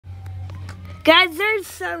Guys, there's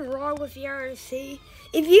something wrong with the ERLC.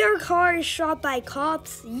 If your car is shot by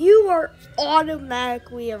cops, you are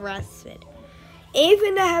automatically arrested.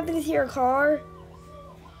 Anything that happens to your car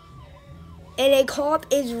and a cop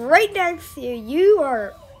is right next to you, you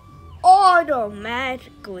are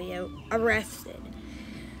automatically arrested.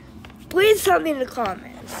 Please tell me in the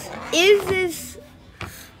comments, is this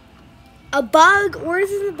a bug or is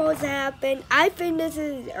this supposed to happen? I think this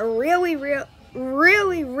is a really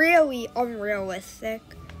unrealistic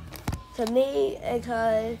to me,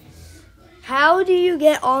 because how do you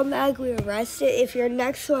get automatically arrested if you're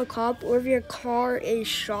next to a cop or if your car is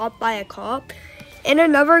shot by a cop? And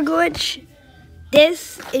another glitch,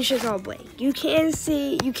 this is just all blank. You can't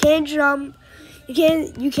see, you can't jump,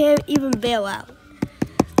 you can't even bail out.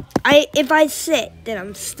 If I sit, then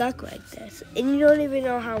I'm stuck like this, and you don't even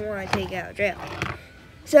know how long I take out of jail.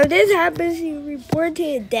 So if this happens, you report to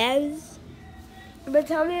the devs. But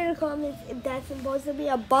tell me in the comments if that's supposed to be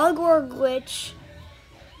a bug or a glitch,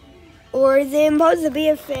 or is it supposed to be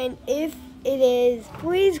a thing? If it is,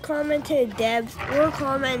 please comment to the devs or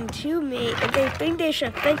comment to me if they think they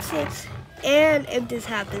should fix it and if this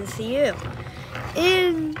happens to you.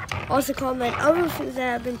 And also comment other things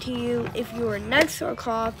that happen to you if you were next to a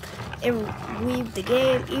cop and leave the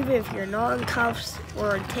game, even if you're not in cuffs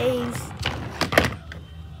or tased.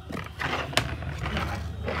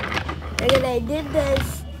 And I did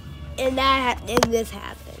this, and this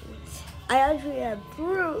happens. I actually have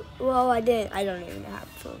proof. Well, I didn't. I don't even have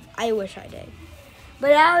proof. I wish I did.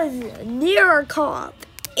 But I was near a cop,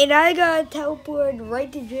 and I got teleported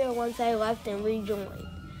right to jail once I left and rejoined.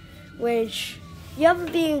 Which, you have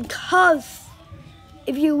to be in cuffs.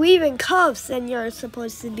 If you leave in cuffs, then you're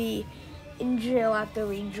supposed to be in jail after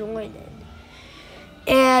rejoining.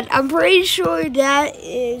 And I'm pretty sure that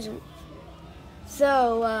is...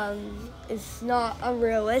 So, it's not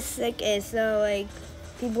unrealistic. It's not like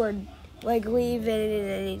people are like leaving and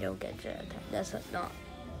then they don't get jail time. That's not.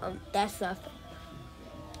 That's nothing.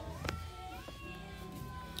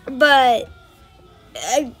 But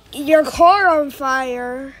your car on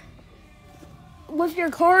fire. With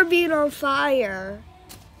your car being on fire,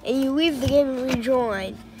 and you leave the game and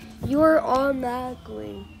rejoin, you're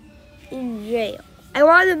automatically in jail. I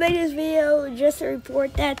wanted to make this video just to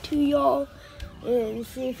report that to y'all. And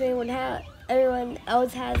see if everyone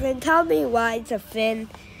else has it. Tell me why it's a fin.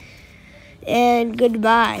 And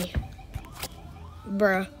goodbye,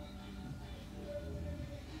 bruh.